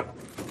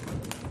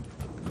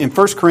 In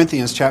 1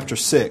 Corinthians chapter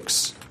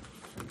 6,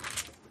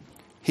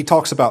 he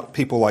talks about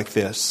people like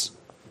this.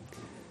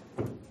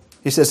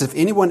 He says, if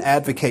anyone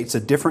advocates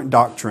a different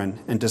doctrine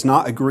and does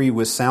not agree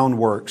with sound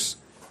works,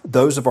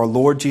 those of our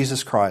Lord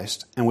Jesus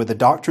Christ, and with a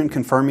doctrine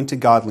confirming to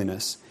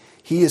godliness,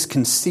 he is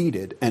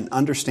conceited and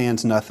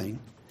understands nothing.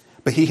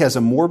 But he has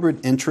a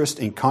morbid interest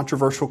in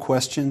controversial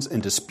questions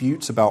and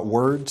disputes about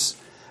words,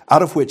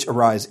 out of which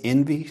arise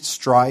envy,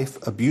 strife,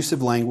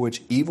 abusive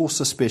language, evil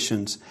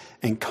suspicions,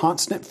 and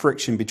constant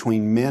friction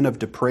between men of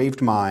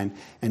depraved mind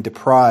and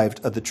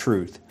deprived of the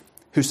truth,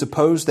 who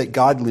suppose that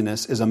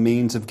godliness is a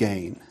means of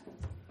gain.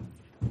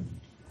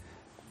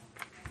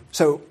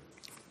 So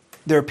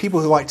there are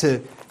people who like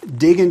to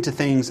dig into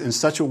things in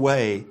such a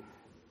way,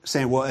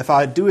 saying, well, if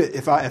I do it,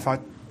 if I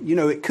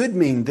it could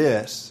mean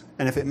this,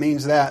 and if it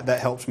means that,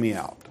 that helps me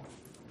out.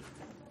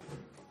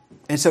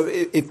 And so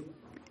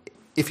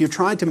if you're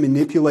trying to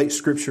manipulate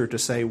Scripture to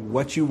say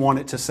what you want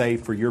it to say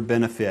for your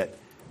benefit,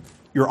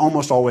 you're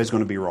almost always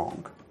going to be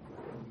wrong.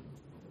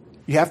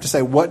 You have to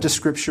say, what does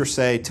Scripture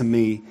say to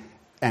me,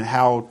 and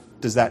how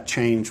does that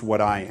change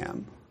what I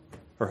am,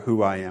 or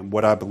who I am,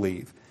 what I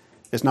believe?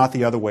 It's not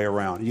the other way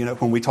around.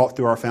 When we talk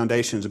through our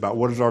foundations about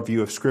what is our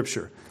view of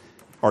Scripture,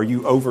 are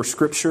you over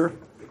Scripture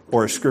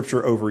or is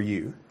Scripture over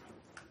you?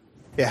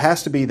 It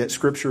has to be that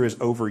Scripture is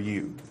over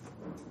you.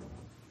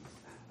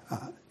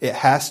 It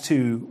has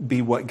to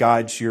be what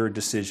guides your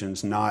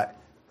decisions, not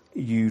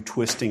you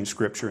twisting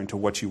Scripture into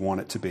what you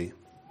want it to be.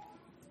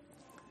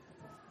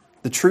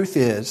 The truth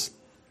is,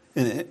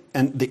 and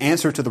the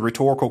answer to the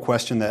rhetorical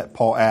question that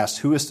Paul asked,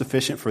 who is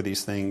sufficient for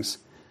these things?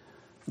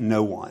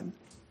 No one.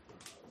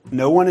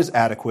 No one is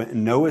adequate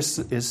and no one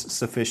is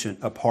sufficient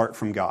apart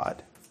from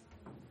God.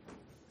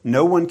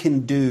 No one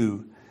can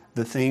do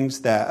the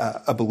things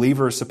that a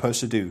believer is supposed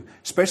to do,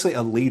 especially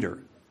a leader,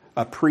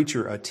 a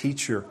preacher, a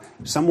teacher,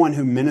 someone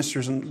who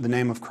ministers in the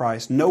name of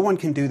Christ. No one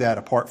can do that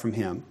apart from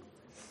him.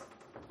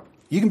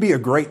 You can be a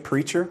great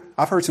preacher.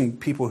 I've heard some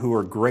people who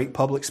are great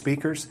public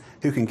speakers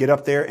who can get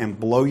up there and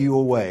blow you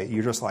away.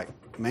 You're just like,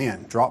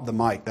 man, drop the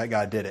mic. That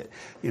guy did it.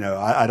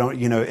 I don't,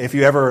 if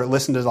you ever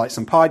listen to like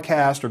some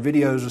podcasts or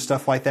videos or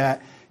stuff like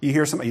that, you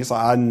hear somebody, it's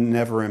like, I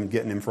never am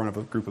getting in front of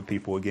a group of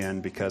people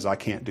again because I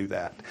can't do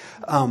that.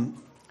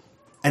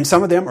 And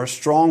some of them are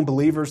strong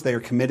believers. They are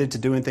committed to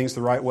doing things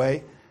the right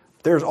way.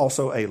 There's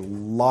also a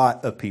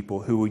lot of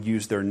people who will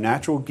use their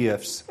natural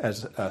gifts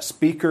as a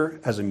speaker,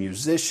 as a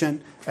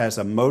musician, as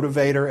a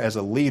motivator, as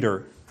a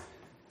leader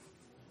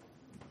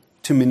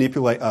to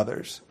manipulate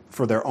others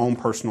for their own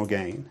personal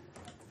gain.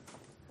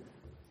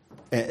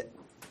 And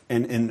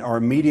in our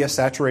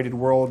media-saturated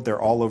world,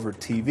 they're all over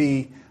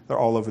TV, they're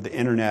all over the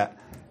internet.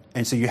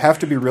 And so you have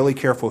to be really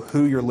careful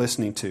who you're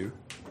listening to.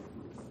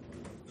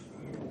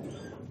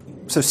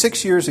 So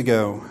 6 years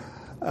ago,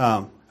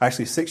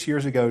 6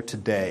 years ago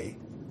today,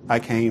 I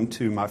came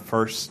to my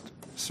first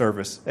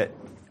service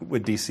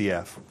with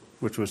DCF,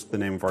 which was the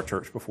name of our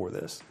church before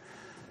this.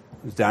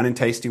 It was down in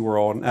Tasty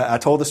World. I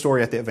told the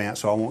story at the event,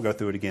 so I won't go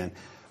through it again.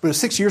 But it was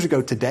 6 years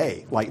ago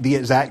today, like the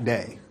exact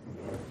day.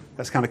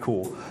 That's kind of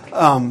cool.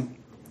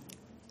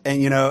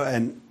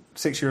 And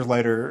 6 years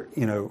later,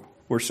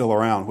 we're still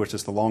around, which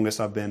is the longest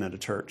I've been at a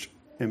church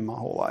in my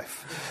whole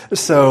life.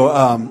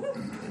 So,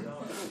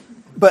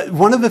 but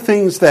one of the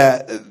things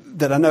that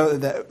I know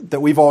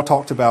that we've all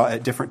talked about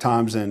at different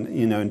times,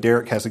 and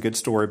Derek has a good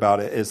story about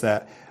it, is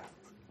that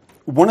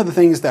one of the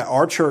things that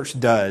our church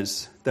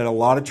does that a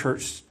lot of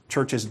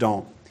churches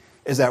don't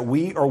is that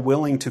we are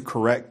willing to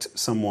correct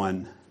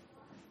someone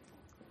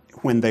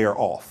when they are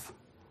off.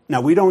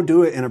 Now, we don't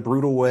do it in a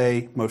brutal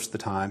way most of the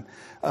time.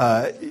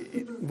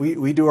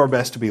 We do our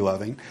best to be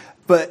loving.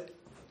 But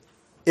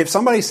if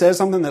somebody says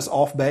something that's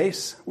off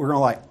base, we're going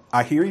to like,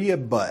 I hear you,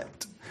 but.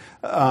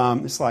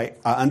 It's like,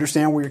 I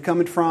understand where you're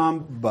coming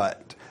from,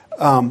 but.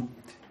 And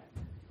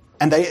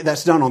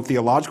that's done on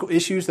theological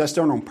issues. That's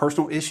done on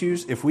personal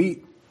issues. If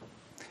we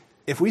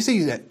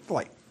see that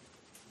like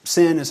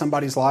sin in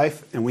somebody's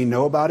life and we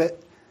know about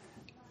it,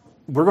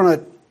 we're going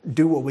to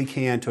do what we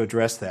can to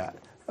address that.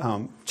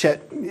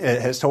 Chet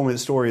has told me the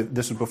story,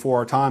 this was before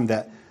our time,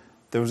 that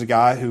there was a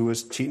guy who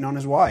was cheating on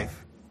his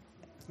wife.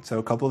 So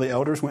a couple of the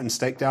elders went and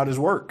staked out his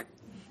work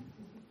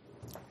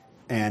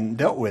and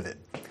dealt with it.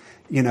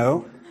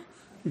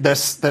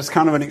 That's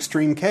kind of an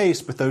extreme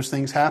case, but those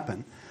things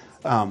happen.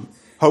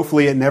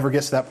 Hopefully it never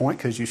gets to that point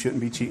because you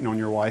shouldn't be cheating on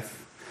your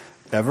wife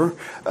ever.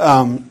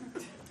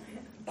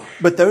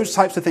 But those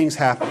types of things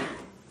happen.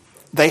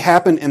 They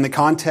happen in the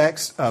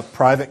context of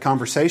private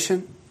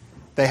conversation.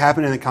 They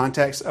happen in the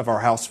context of our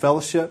house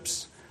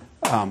fellowships.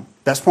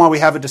 That's why we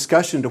have a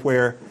discussion to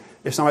where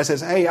if somebody says,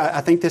 hey,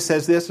 I think this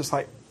says this, it's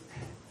like,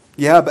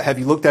 yeah, but have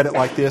you looked at it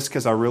like this?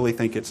 Because I really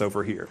think it's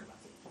over here.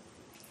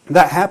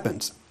 That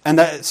happens. And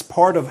that's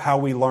part of how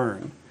we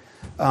learn.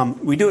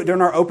 We do it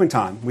during our open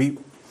time. We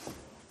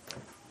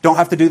don't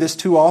have to do this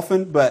too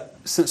often, but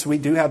since we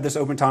do have this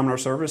open time in our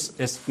service,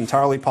 it's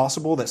entirely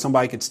possible that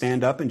somebody could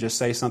stand up and just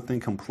say something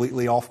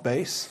completely off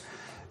base.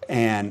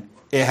 And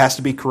it has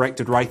to be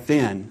corrected right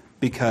then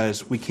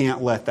because we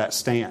can't let that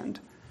stand.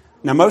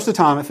 Now, most of the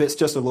time, if it's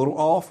just a little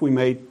off, we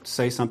may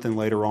say something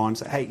later on.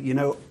 Say,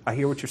 hey, I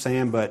hear what you're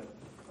saying, but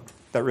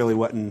that really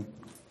wasn't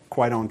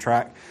quite on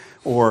track.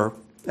 Or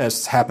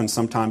as happens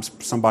sometimes,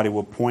 somebody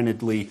will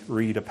pointedly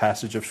read a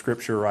passage of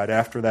Scripture right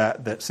after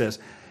that says,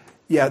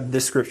 yeah,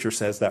 this Scripture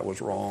says that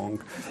was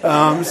wrong.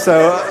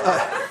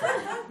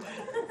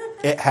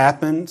 It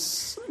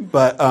happens,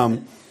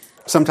 but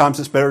sometimes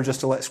it's better just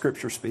to let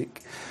Scripture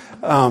speak.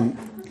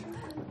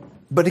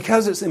 But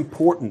because it's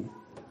important,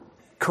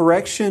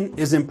 correction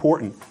is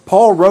important.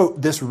 Paul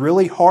wrote this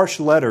really harsh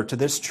letter to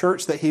this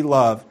church that he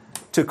loved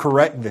to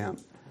correct them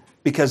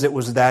because it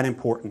was that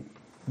important.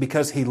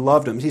 Because he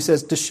loved them. He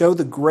says, to show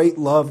the great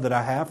love that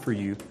I have for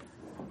you,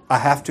 I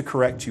have to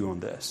correct you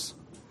on this.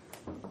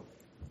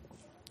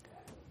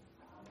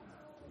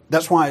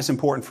 That's why it's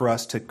important for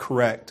us to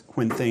correct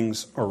when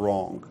things are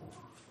wrong.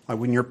 Like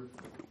when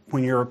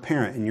you're a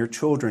parent and your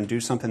children do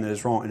something that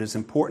is wrong, it is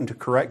important to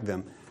correct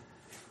them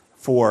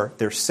for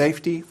their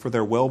safety, for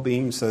their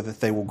well-being, so that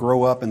they will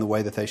grow up in the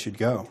way that they should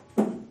go.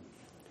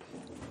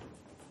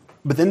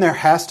 But then there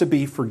has to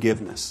be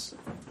forgiveness.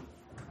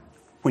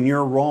 When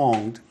you're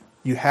wronged,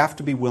 you have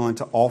to be willing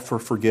to offer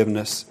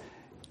forgiveness,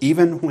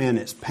 even when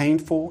it's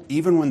painful,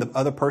 even when the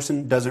other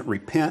person doesn't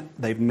repent,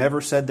 they've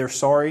never said they're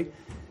sorry,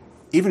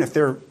 even if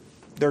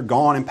they're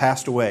gone and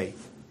passed away,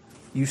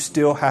 you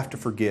still have to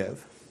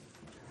forgive.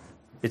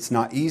 It's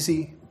not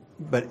easy,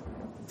 but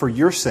for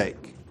your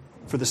sake,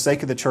 for the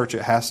sake of the church,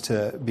 it has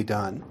to be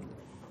done.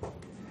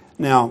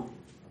 Now,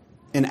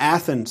 in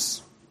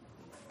Athens,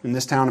 in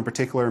this town in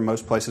particular, and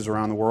most places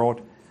around the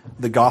world,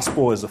 the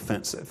gospel is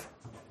offensive.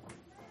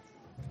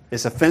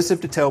 It's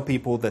offensive to tell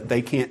people that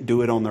they can't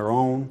do it on their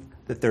own,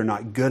 that they're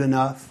not good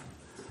enough,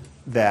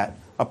 that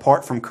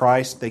apart from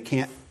Christ, they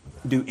can't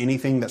do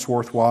anything that's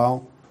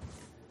worthwhile,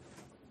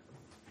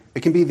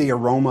 it can be the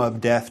aroma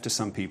of death to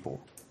some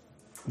people.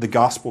 The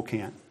gospel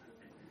can.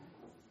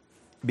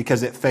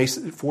 Because it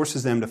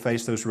forces them to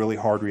face those really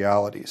hard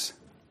realities.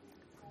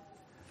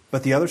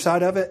 But the other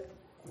side of it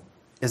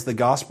is the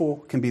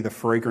gospel can be the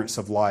fragrance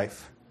of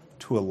life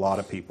to a lot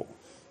of people.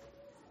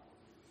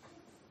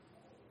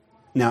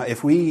 Now,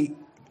 if we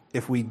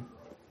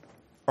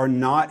are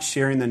not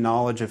sharing the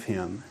knowledge of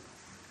Him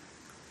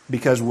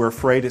because we're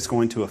afraid it's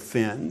going to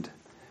offend,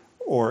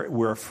 or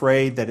we're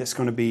afraid that it's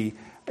going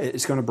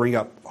to bring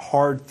up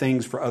hard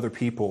things for other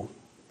people,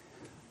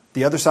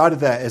 the other side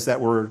of that is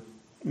that we're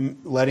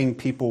letting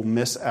people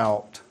miss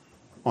out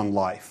on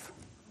life.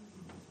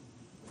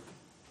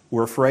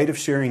 We're afraid of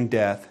sharing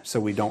death, so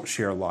we don't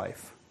share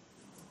life.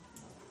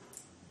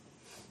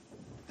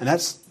 And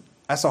that's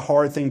a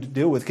hard thing to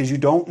deal with because you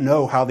don't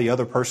know how the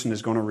other person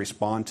is going to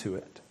respond to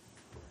it.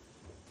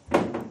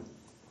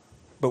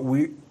 But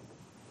we're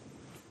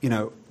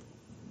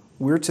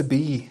to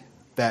be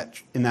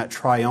that in that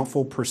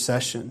triumphal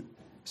procession,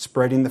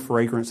 spreading the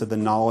fragrance of the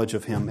knowledge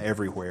of Him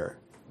everywhere.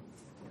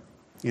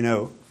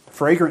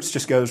 Fragrance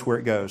just goes where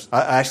it goes.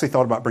 I actually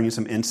thought about bringing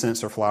some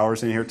incense or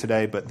flowers in here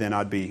today, but then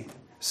I'd be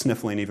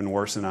sniffling even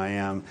worse than I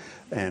am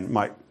and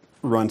might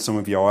run some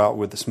of y'all out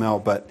with the smell.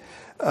 But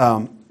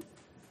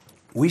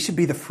we should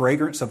be the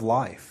fragrance of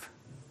life.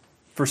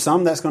 For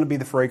some, that's going to be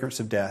the fragrance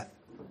of death.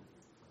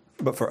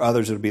 But for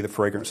others, it'll be the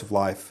fragrance of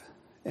life.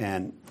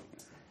 And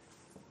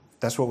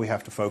that's what we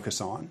have to focus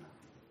on.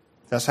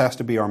 That has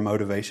to be our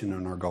motivation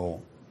and our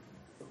goal.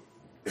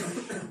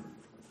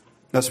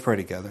 Let's pray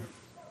together.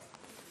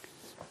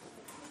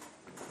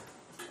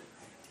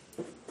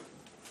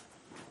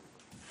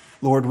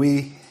 Lord,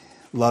 we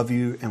love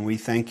You and we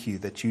thank You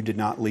that You did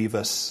not leave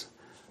us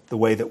the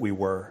way that we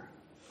were.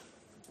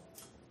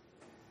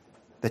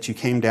 That You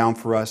came down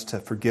for us to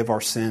forgive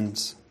our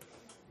sins.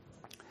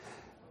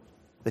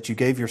 That You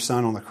gave Your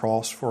Son on the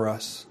cross for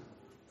us.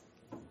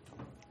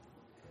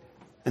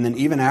 And then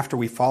even after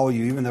we follow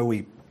You, even though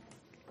we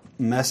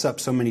mess up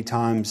so many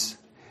times,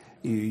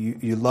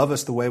 you love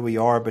us the way we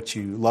are, but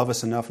You love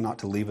us enough not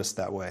to leave us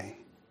that way.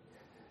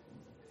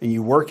 And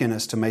You work in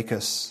us to make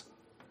us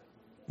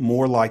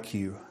more like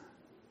You.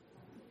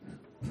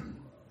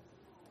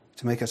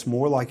 To make us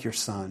more like Your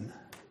Son.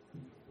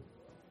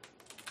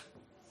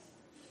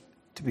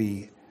 To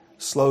be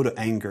slow to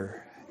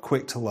anger,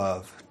 quick to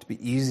love. To be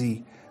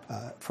easy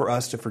for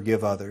us to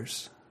forgive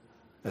others,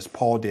 as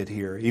Paul did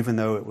here, even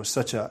though it was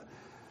such a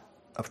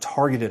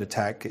targeted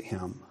attack at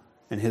him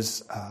and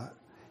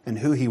and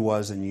who he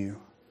was in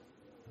You.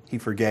 He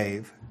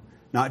forgave,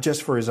 not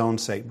just for his own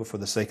sake, but for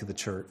the sake of the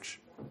church.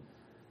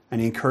 And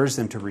he encouraged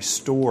them to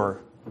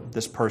restore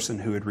this person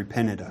who had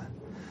repented.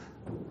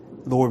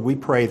 Lord, we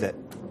pray that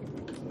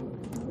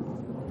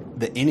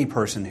any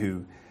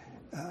person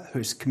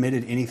who's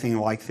committed anything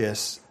like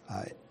this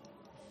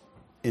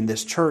in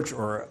this church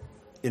or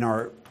in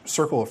our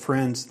circle of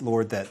friends,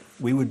 Lord, that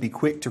we would be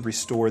quick to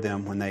restore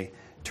them when they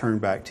turn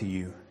back to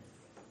You.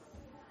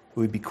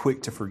 We would be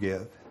quick to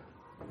forgive.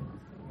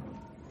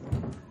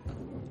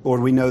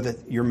 Lord, we know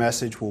that Your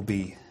message will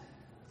be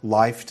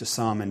life to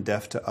some and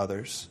death to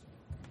others.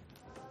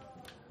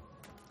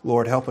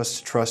 Lord, help us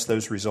to trust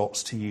those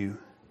results to You,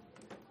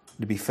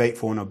 to be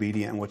faithful and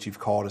obedient in what You've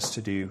called us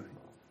to do,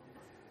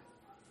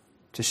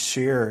 to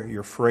share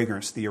Your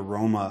fragrance, the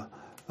aroma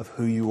of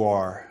who You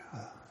are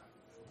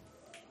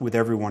with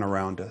everyone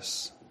around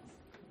us.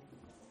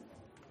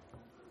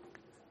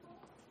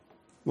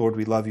 Lord,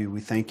 we love You.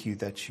 We thank You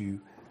that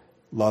You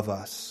love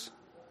us,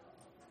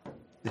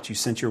 that You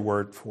sent Your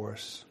word for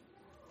us,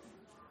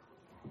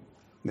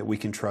 that we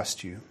can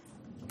trust You.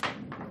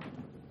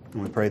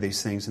 And we pray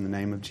these things in the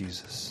name of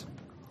Jesus.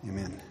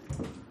 Amen.